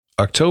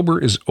October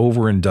is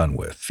over and done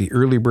with. The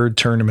early bird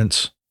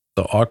tournaments,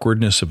 the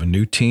awkwardness of a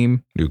new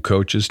team, new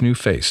coaches, new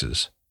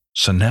faces.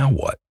 So now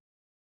what?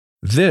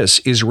 This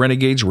is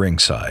Renegades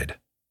Ringside,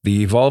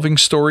 the evolving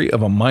story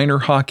of a minor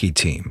hockey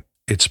team,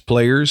 its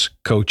players,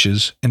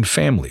 coaches, and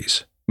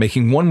families,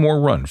 making one more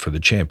run for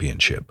the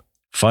championship.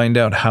 Find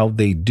out how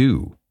they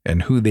do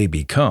and who they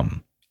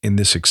become in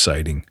this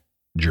exciting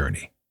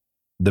journey.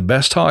 The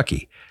best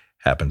hockey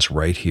happens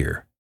right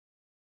here.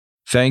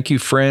 Thank you,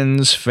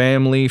 friends,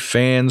 family,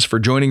 fans, for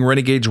joining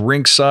Renegades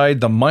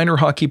Rinkside, the minor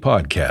hockey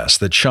podcast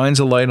that shines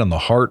a light on the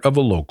heart of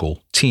a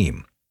local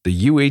team,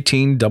 the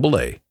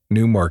U18AA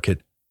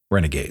Newmarket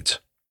Renegades.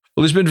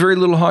 Well, there's been very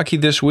little hockey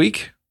this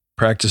week.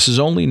 Practices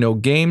only, no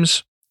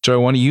games. So I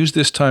want to use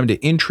this time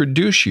to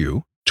introduce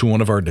you to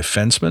one of our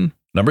defensemen.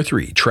 Number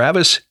 3,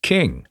 Travis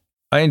King.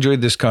 I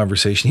enjoyed this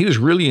conversation. He was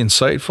really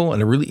insightful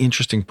and a really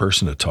interesting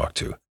person to talk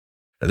to.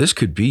 Now, this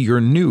could be your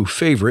new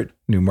favorite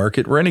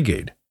Newmarket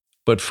Renegade.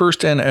 But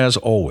first, and as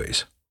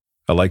always,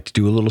 I like to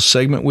do a little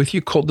segment with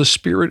you called The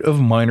Spirit of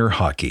Minor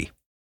Hockey.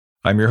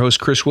 I'm your host,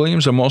 Chris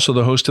Williams. I'm also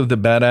the host of the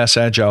Badass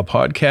Agile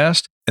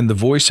podcast and the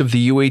voice of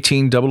the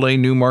U18AA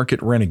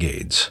Newmarket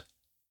Renegades.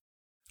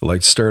 I'd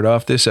like to start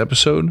off this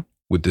episode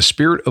with the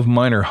Spirit of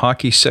Minor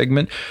Hockey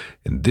segment,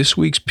 and this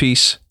week's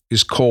piece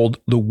is called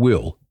The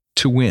Will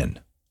to Win.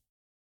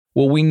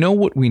 Well, we know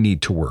what we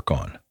need to work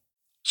on,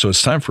 so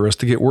it's time for us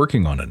to get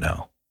working on it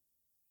now.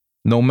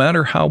 No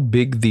matter how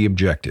big the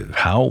objective,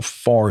 how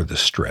far the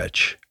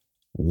stretch,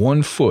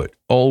 one foot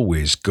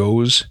always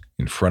goes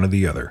in front of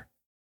the other.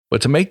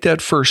 But to make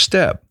that first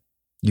step,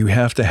 you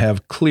have to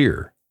have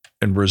clear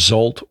and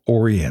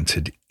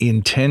result-oriented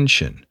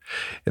intention,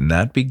 and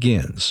that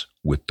begins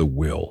with the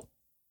will.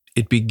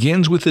 It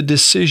begins with a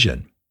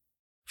decision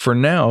for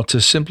now to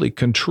simply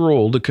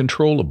control the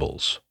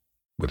controllables,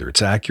 whether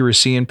it's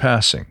accuracy in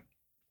passing,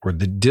 or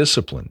the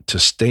discipline to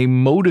stay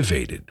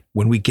motivated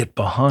when we get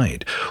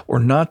behind, or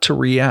not to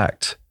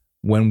react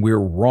when we're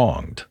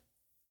wronged.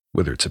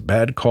 Whether it's a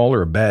bad call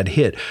or a bad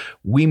hit,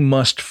 we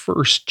must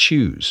first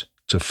choose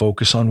to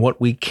focus on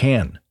what we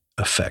can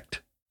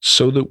affect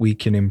so that we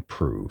can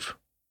improve.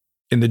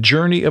 In the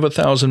journey of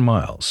 1,000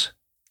 miles,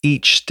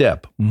 each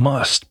step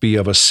must be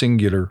of a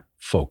singular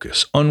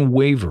focus,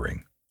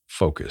 unwavering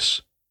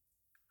focus.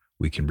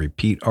 We can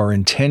repeat our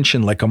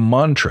intention like a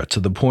mantra to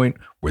the point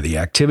where the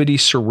activity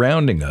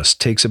surrounding us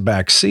takes a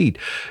back seat.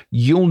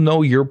 You'll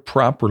know you're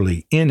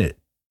properly in it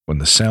when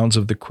the sounds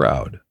of the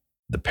crowd,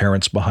 the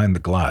parents behind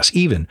the glass,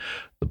 even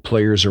the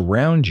players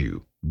around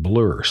you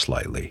blur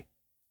slightly.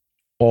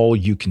 All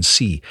you can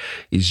see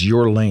is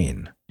your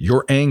lane,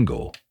 your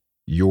angle,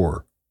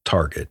 your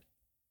target.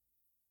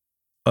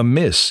 A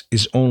miss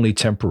is only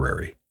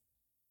temporary.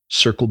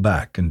 Circle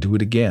back and do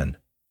it again.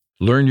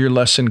 Learn your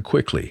lesson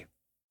quickly.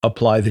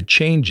 Apply the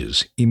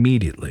changes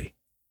immediately.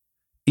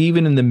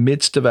 Even in the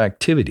midst of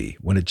activity,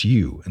 when it's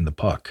you and the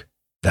puck,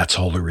 that's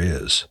all there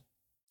is.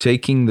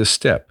 Taking the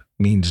step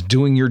means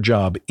doing your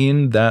job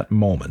in that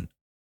moment.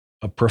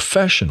 A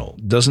professional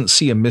doesn't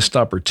see a missed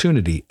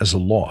opportunity as a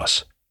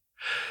loss.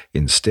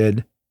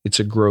 Instead, it's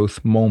a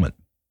growth moment.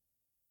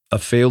 A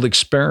failed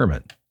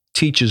experiment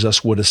teaches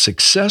us what a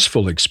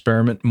successful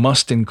experiment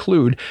must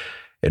include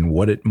and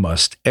what it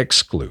must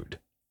exclude.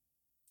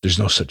 There's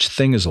no such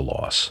thing as a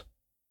loss.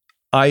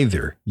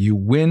 Either you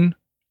win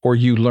or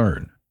you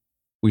learn.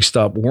 We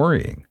stop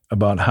worrying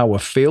about how a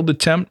failed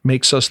attempt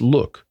makes us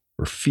look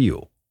or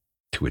feel.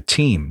 To a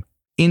team,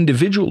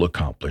 individual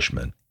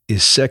accomplishment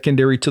is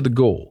secondary to the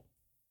goal,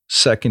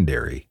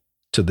 secondary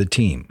to the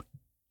team.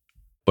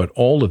 But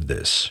all of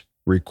this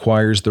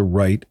requires the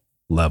right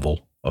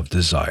level of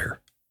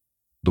desire,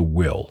 the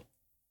will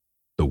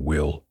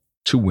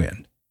to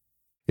win.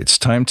 It's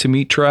time to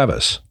meet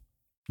Travis,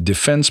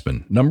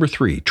 defenseman number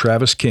 3,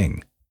 Travis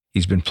King.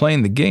 He's been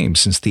playing the game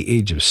since the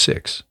age of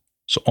 6,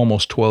 so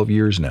almost 12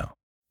 years now.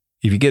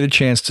 If you get a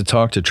chance to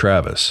talk to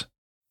Travis,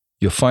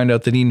 you'll find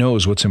out that he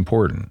knows what's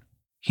important.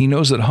 He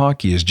knows that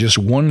hockey is just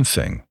one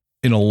thing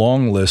in a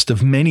long list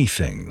of many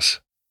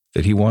things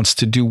that he wants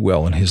to do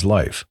well in his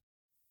life.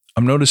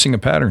 I'm noticing a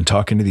pattern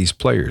talking to these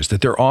players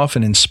that they're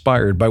often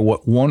inspired by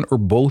what one or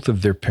both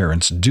of their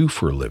parents do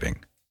for a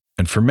living.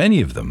 And for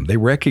many of them, they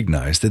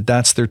recognize that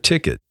that's their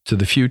ticket to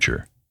the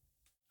future.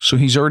 So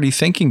he's already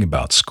thinking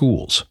about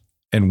schools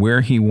and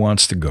where he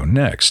wants to go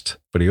next,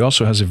 but he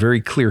also has a very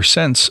clear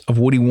sense of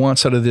what he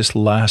wants out of this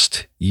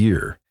last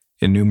year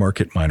in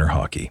Newmarket minor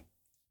hockey.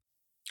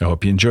 I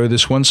hope you enjoy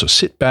this one, so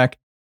sit back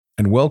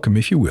and welcome,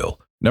 if you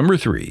will, number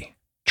 3,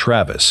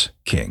 Travis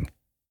King.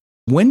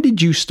 When did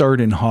you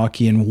start in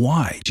hockey and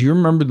why? Do you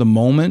remember the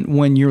moment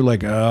when you're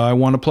like, I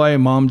want to play,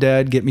 Mom,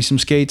 Dad, get me some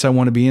skates, I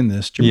want to be in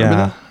this? Do you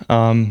remember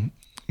that?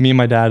 Me and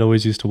my dad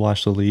always used to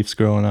watch the Leafs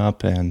growing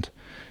up, and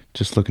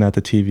just looking at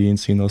the TV and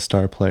seeing those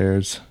star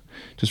players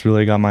just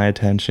really got my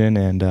attention,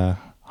 and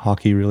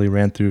hockey really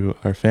ran through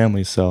our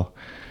family. So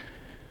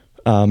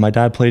my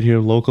dad played here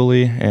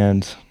locally,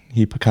 and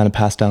he kind of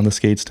passed down the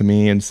skates to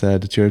me and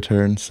said, it's your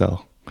turn.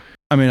 So,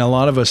 I mean, a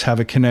lot of us have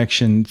a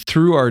connection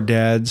through our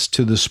dads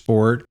to the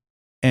sport.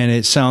 And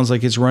it sounds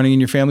like it's running in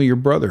your family. Your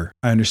brother,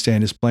 I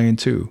understand, is playing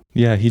too.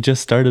 Yeah, he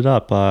just started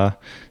up.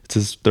 It's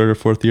his third or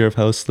fourth year of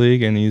house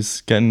league, and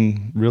he's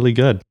getting really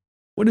good.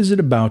 What is it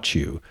about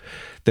you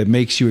that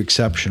makes you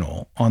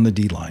exceptional on the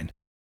D line?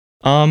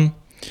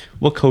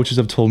 What coaches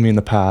have told me in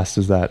the past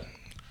is that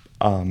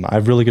I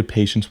have really good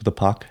patience with the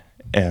puck,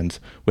 and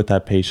with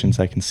that patience,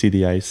 I can see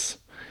the ice.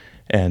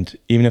 And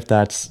even if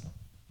that's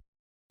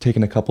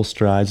taking a couple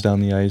strides down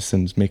the ice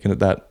and making it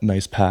that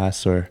nice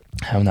pass, or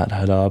having that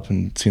head up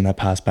and seeing that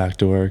pass back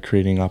door,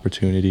 creating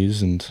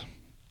opportunities. And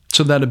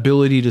so that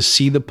ability to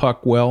see the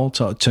puck well,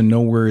 to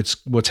know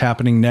what's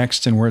happening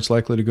next and where it's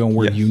likely to go and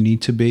where Yes. you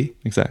need to be.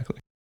 Exactly.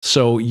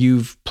 So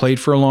you've played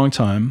for a long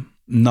time.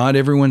 Not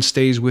everyone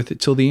stays with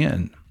it till the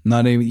end.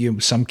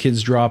 Some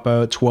kids drop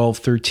out 12,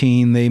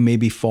 13. They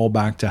maybe fall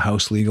back to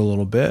house league a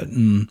little bit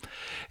and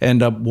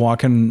end up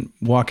walking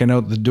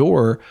out the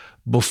door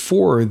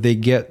before they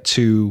get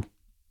to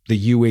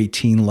the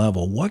U18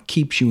 level. What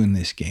keeps you in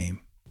this game?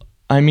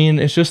 I mean,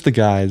 it's just the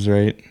guys,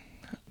 right?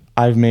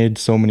 I've made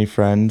so many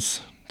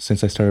friends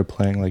since I started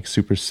playing like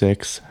Super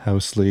 6,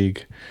 House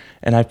League,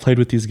 and I've played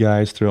with these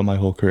guys throughout my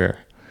whole career.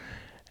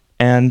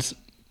 And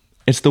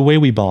it's the way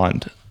we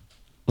bond.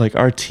 Like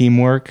our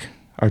teamwork,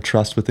 our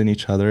trust within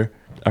each other,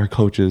 our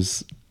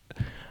coaches.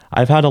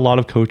 I've had a lot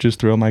of coaches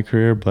throughout my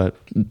career, but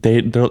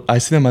I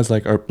see them as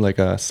like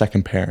a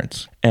second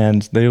parents,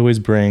 and they always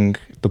bring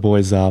the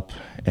boys up,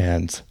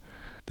 and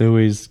they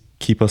always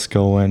keep us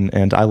going,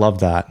 and I love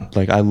that.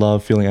 Like I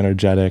love feeling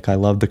energetic. I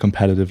love the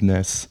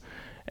competitiveness,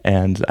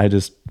 and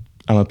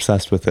I'm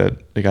obsessed with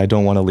it. Like I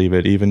don't want to leave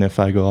it. Even if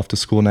I go off to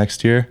school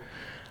next year,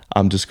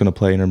 I'm just gonna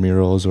play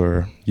intramurals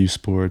or youth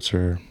sports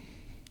or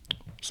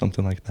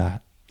something like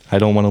that. I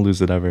don't want to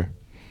lose it ever.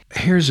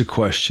 Here's a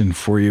question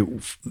for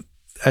you.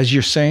 As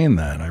you're saying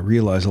that, I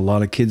realize a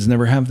lot of kids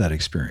never have that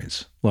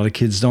experience. A lot of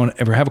kids don't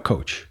ever have a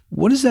coach.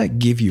 What does that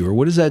give you, or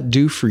what does that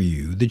do for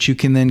you that you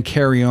can then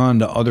carry on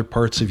to other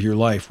parts of your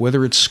life,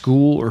 whether it's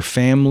school or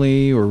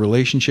family or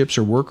relationships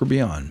or work or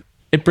beyond?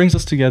 It brings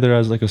us together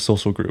as like a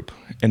social group,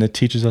 and it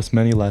teaches us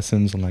many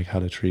lessons on like how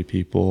to treat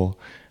people,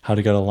 how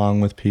to get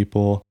along with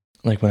people.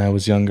 Like when I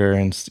was younger,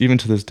 and even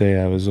to this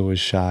day, I was always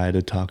shy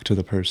to talk to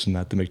the person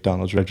at the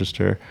McDonald's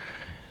register.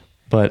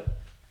 But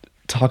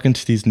talking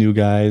to these new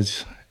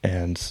guys,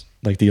 and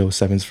like the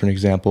 07s, for an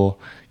example,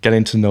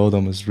 getting to know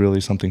them is really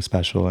something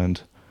special,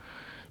 and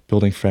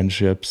building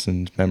friendships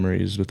and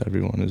memories with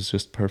everyone is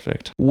just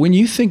perfect. When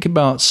you think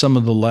about some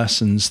of the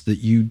lessons that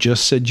you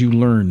just said you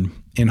learned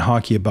in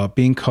hockey about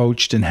being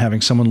coached and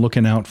having someone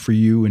looking out for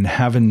you and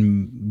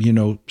having,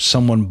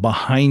 someone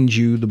behind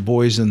you, the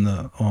boys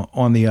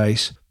on the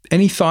ice,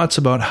 any thoughts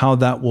about how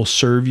that will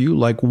serve you?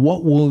 Like,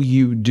 what will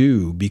you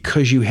do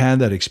because you had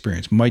that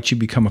experience? Might you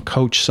become a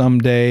coach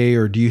someday,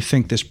 or do you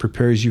think this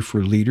prepares you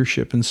for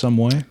leadership in some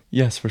way?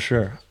 Yes, for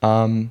sure.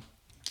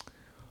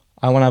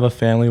 I want to have a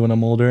family when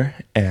I'm older,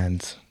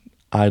 and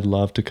I'd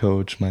love to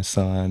coach my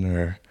son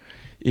or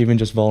even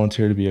just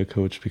volunteer to be a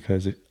coach,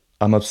 because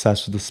I'm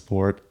obsessed with the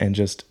sport, and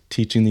just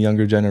teaching the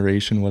younger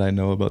generation what I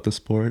know about the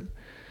sport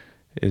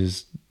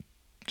is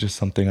just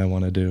something I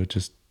want to do.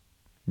 Just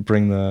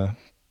bring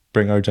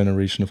our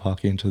generation of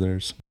hockey into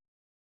theirs.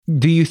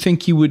 Do you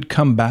think you would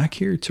come back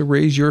here to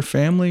raise your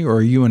family, or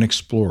are you an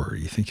explorer?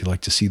 You think you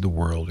like to see the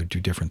world or do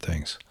different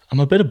things? I'm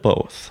a bit of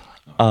both.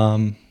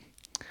 I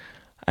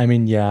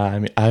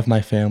have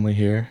my family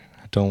here.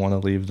 I don't want to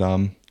leave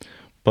them,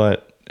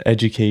 but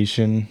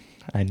education,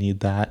 I need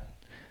that.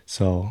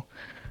 So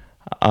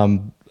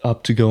I'm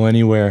up to go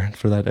anywhere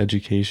for that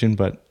education,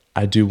 but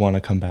I do want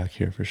to come back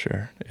here for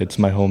sure. It's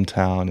my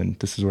hometown, and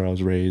this is where I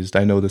was raised.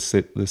 I know this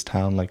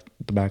town like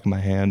the back of my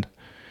hand.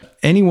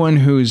 Anyone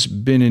who's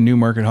been in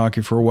Newmarket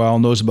hockey for a while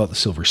knows about the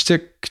Silver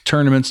Stick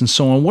tournaments and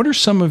so on. What are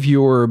some of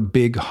your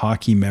big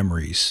hockey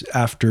memories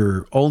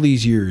after all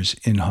these years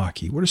in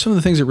hockey? What are some of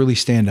the things that really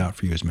stand out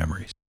for you as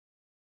memories?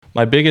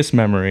 My biggest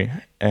memory,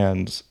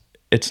 and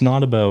it's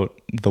not about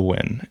the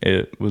win,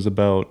 it was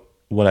about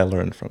what I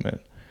learned from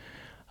it.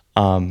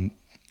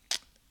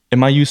 In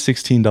my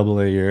U16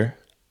 AA year,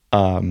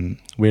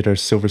 we had our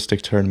Silver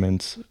Stick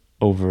tournament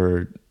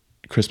over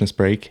Christmas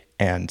break,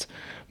 and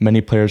many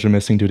players were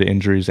missing due to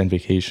injuries and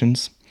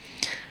vacations.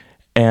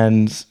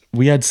 And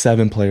we had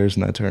 7 players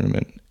in that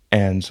tournament,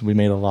 and we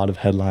made a lot of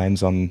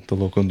headlines on the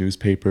local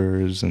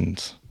newspapers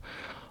and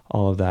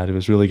all of that. It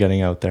was really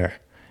getting out there.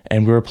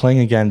 And we were playing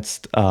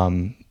against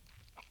the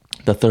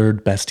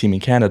third best team in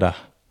Canada,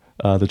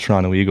 the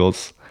Toronto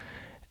Eagles.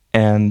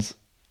 And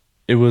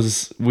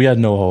we had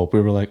no hope.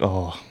 We were like,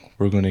 oh,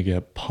 we're going to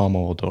get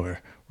pummeled,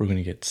 or we're going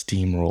to get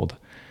steamrolled.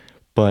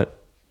 But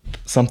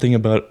something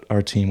about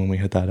our team when we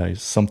hit that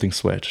ice, something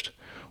switched.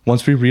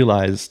 Once we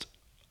realized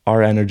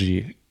our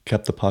energy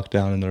kept the puck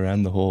down in their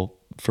end the whole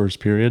first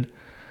period,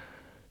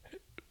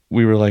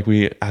 we were like,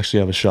 we actually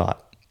have a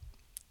shot.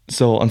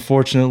 So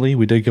unfortunately,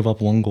 we did give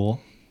up 1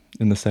 goal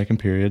in the second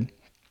period,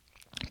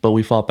 but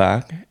we fought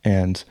back,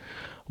 and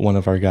one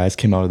of our guys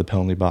came out of the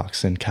penalty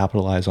box and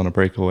capitalized on a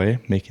breakaway,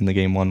 making the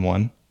game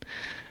 1-1.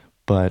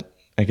 But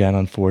again,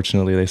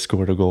 unfortunately, they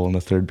scored a goal in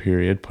the third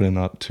period, putting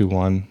up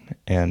 2-1.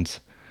 And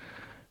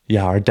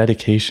yeah, our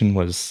dedication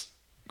was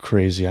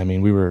crazy. I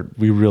mean,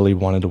 we really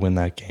wanted to win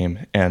that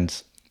game.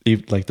 And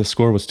like the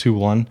score was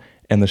 2-1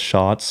 and the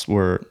shots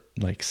were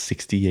like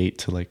 68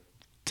 to like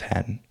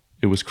 10.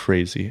 It was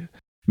crazy.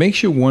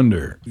 Makes you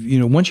wonder,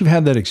 once you've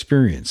had that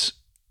experience,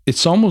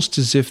 it's almost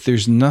as if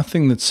there's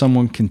nothing that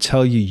someone can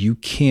tell you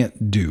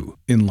can't do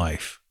in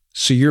life.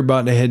 So you're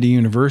about to head to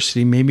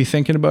university, maybe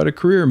thinking about a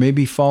career,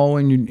 maybe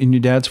following in your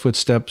dad's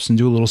footsteps and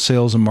do a little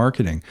sales and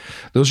marketing.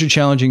 Those are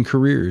challenging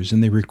careers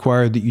and they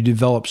require that you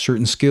develop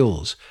certain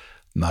skills.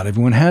 Not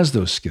everyone has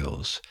those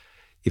skills.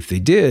 If they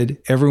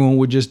did, everyone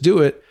would just do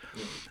it,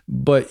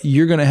 but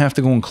you're going to have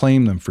to go and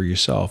claim them for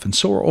yourself. And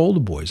so are all the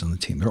boys on the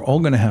team. They're all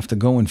going to have to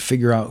go and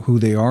figure out who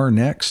they are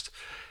next.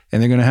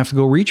 And they're going to have to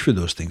go reach for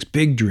those things,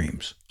 big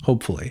dreams,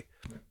 hopefully.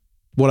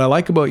 What I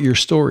like about your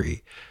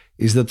story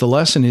is that the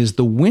lesson is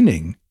the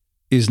winning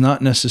is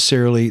not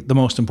necessarily the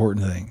most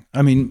important thing.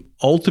 I mean,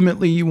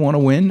 ultimately you want to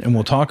win, and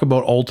we'll talk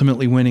about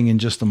ultimately winning in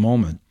just a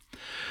moment.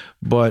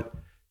 But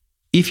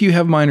if you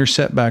have minor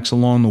setbacks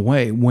along the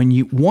way,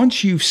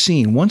 once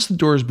the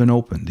door's been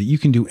opened that you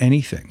can do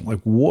anything, like,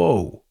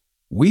 whoa,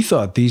 we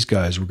thought these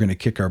guys were going to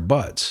kick our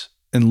butts,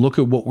 and look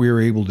at what we were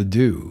able to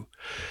do.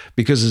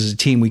 Because as a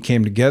team, we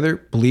came together,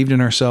 believed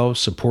in ourselves,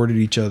 supported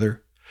each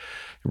other,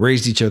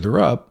 raised each other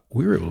up,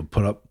 we were able to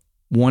put up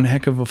one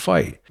heck of a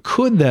fight.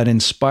 Could that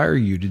inspire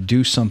you to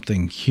do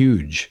something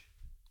huge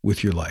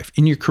with your life?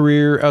 In your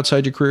career,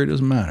 outside your career, it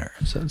doesn't matter.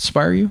 Does that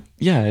inspire you?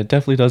 Yeah, it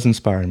definitely does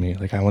inspire me.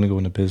 Like, I want to go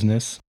into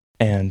business,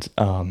 and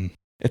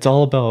it's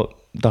all about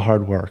the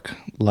hard work.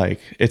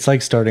 Like, it's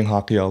like starting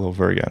hockey all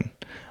over again.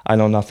 I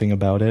know nothing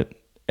about it,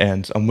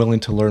 and I'm willing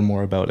to learn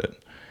more about it.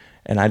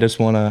 And I just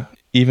want to,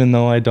 even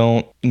though I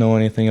don't know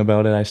anything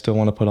about it, I still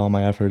want to put all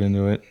my effort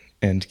into it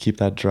and keep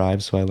that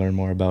drive so I learn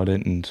more about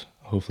it and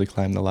hopefully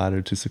climb the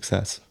ladder to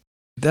success.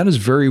 That is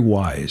very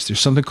wise. There's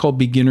something called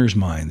beginner's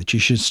mind, that you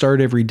should start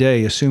every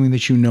day assuming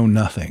that you know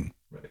nothing,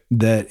 right,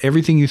 that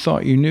everything you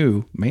thought you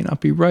knew may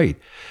not be right.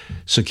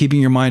 So keeping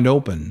your mind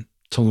open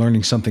to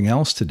learning something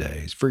else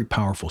today is a very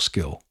powerful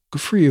skill.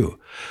 Good for you.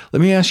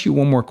 Let me ask you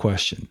one more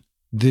question.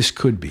 This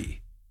could be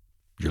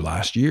your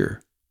last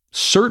year.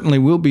 Certainly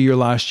will be your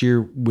last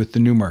year with the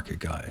Newmarket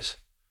guys.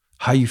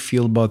 How you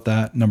feel about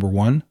that, number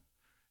one?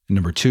 And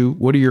number two,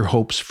 what are your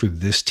hopes for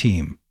this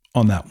team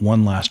on that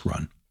one last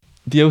run?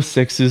 The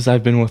 06s,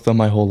 I've been with them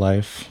my whole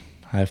life.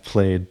 I've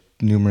played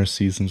numerous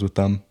seasons with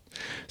them.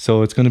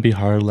 So it's going to be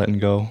hard letting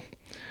go.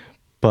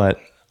 But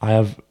I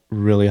have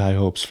really high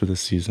hopes for this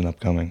season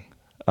upcoming.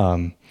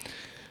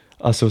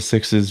 Us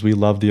 06s, we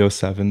love the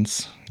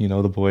 07s.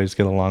 The boys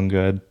get along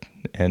good,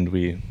 and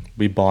we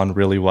bond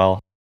really well.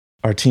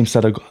 Our team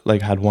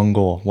had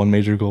one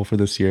major goal for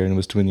this year, and it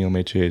was to win the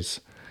OMHAs.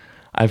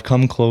 I've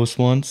come close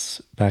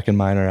once, back in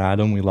Minor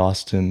Adam. We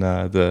lost in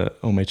the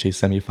OMHA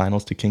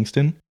semifinals to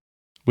Kingston,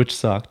 which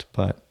sucked,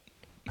 but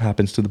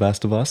happens to the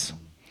best of us.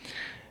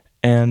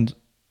 And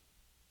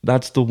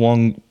that's the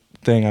one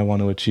thing I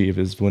want to achieve,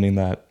 is winning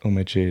that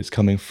OMHAs,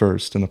 coming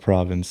first in the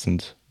province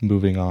and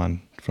moving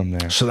on from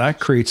there. So that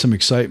creates some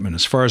excitement.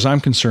 As far as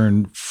I'm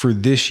concerned, for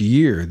this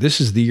year,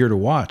 this is the year to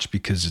watch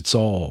because it's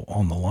all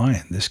on the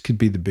line. This could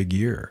be the big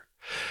year.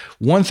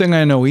 One thing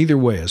I know either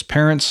way, as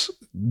parents,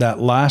 that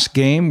last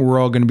game, we're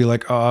all going to be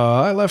like,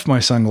 I left my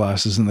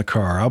sunglasses in the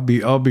car. I'll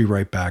be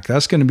right back.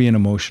 That's going to be an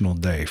emotional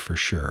day for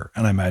sure.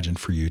 And I imagine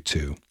for you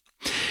too.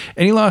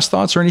 Any last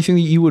thoughts or anything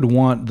that you would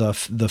want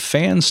the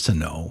fans to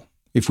know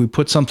if we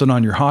put something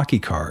on your hockey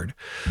card,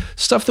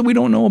 stuff that we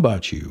don't know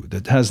about you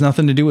that has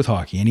nothing to do with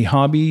hockey, any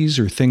hobbies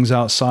or things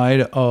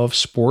outside of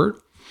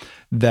sport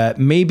that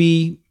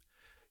maybe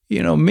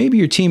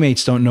your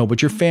teammates don't know,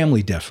 but your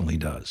family definitely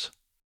does?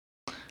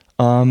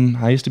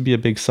 I used to be a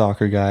big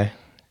soccer guy,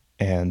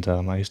 and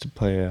I used to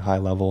play at a high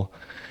level.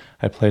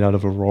 I played out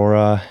of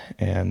Aurora,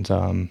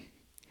 and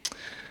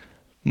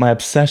my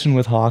obsession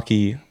with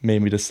hockey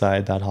made me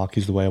decide that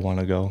hockey's the way I want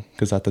to go,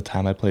 because at the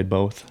time I played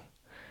both.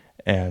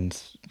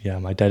 And yeah,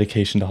 my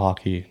dedication to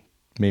hockey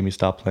made me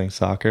stop playing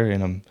soccer,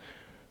 and I'm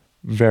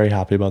very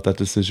happy about that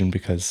decision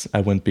because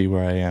I wouldn't be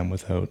where I am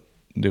without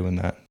doing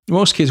that.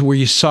 Most kids, were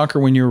you soccer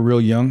when you were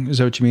real young? Is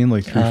that what you mean,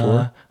 like 3,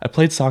 4? I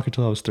played soccer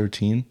till I was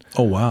 13.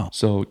 Oh, wow.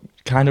 So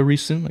kind of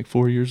recent, like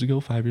 5 years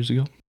ago.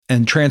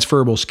 And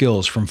transferable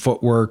skills from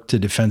footwork to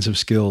defensive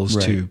skills,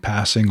 right, to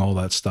passing, all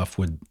that stuff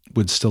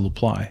would still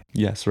apply.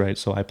 Yes, right.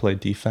 So I played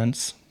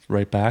defense,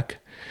 right back,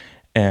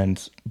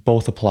 and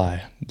both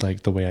apply,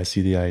 like the way I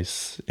see the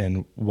ice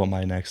and what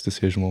my next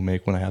decision will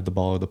make when I have the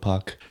ball or the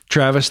puck.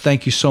 Travis,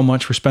 thank you so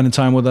much for spending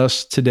time with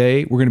us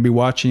today. We're going to be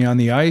watching you on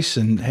the ice,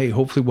 and hey,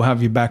 hopefully we'll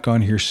have you back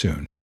on here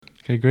soon.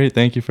 Okay, great.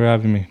 Thank you for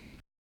having me.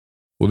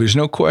 Well, there's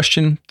no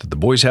question that the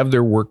boys have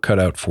their work cut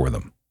out for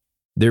them.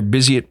 They're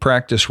busy at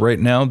practice right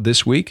now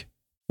this week.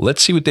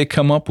 Let's see what they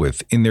come up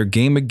with in their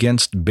game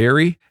against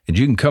Barrie, and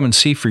you can come and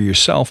see for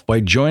yourself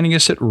by joining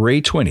us at Ray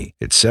 20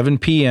 at 7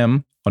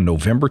 p.m. on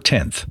November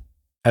 10th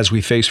as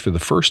we face for the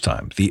first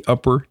time the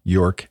Upper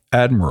York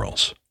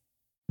Admirals.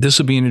 This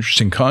will be an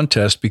interesting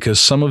contest because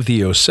some of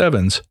the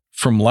 07s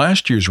from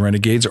last year's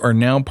Renegades are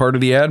now part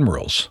of the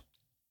Admirals.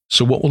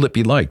 So what will it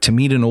be like to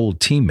meet an old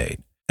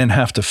teammate and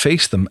have to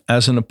face them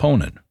as an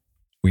opponent?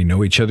 We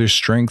know each other's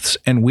strengths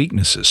and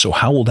weaknesses, so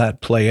how will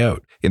that play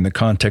out in the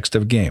context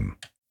of a game?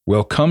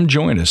 Well, come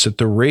join us at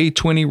the Ray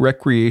Twinney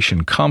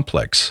Recreation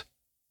Complex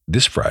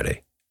this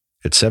Friday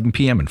at 7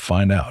 p.m. and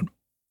find out.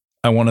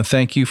 I want to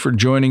thank you for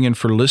joining and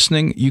for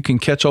listening. You can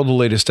catch all the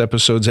latest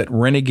episodes at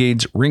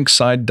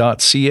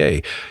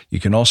renegadesrinkside.ca. You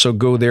can also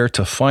go there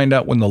to find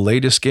out when the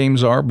latest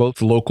games are,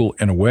 both local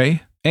and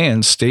away,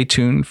 and stay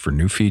tuned for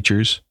new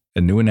features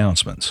and new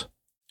announcements.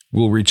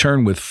 We'll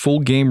return with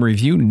full game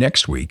review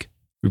next week.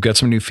 We've got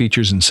some new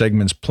features and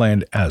segments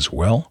planned as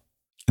well.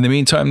 In the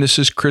meantime, this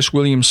is Chris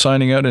Williams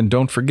signing out, and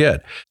don't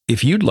forget,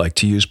 if you'd like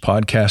to use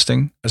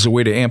podcasting as a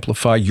way to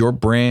amplify your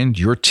brand,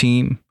 your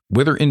team,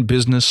 whether in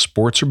business,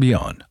 sports, or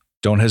beyond,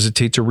 don't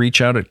hesitate to reach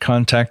out at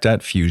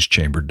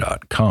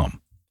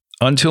contact@fusechamber.com.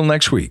 Until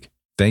next week,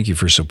 thank you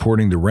for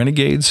supporting the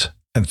Renegades,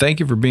 and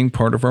thank you for being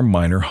part of our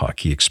minor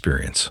hockey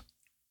experience.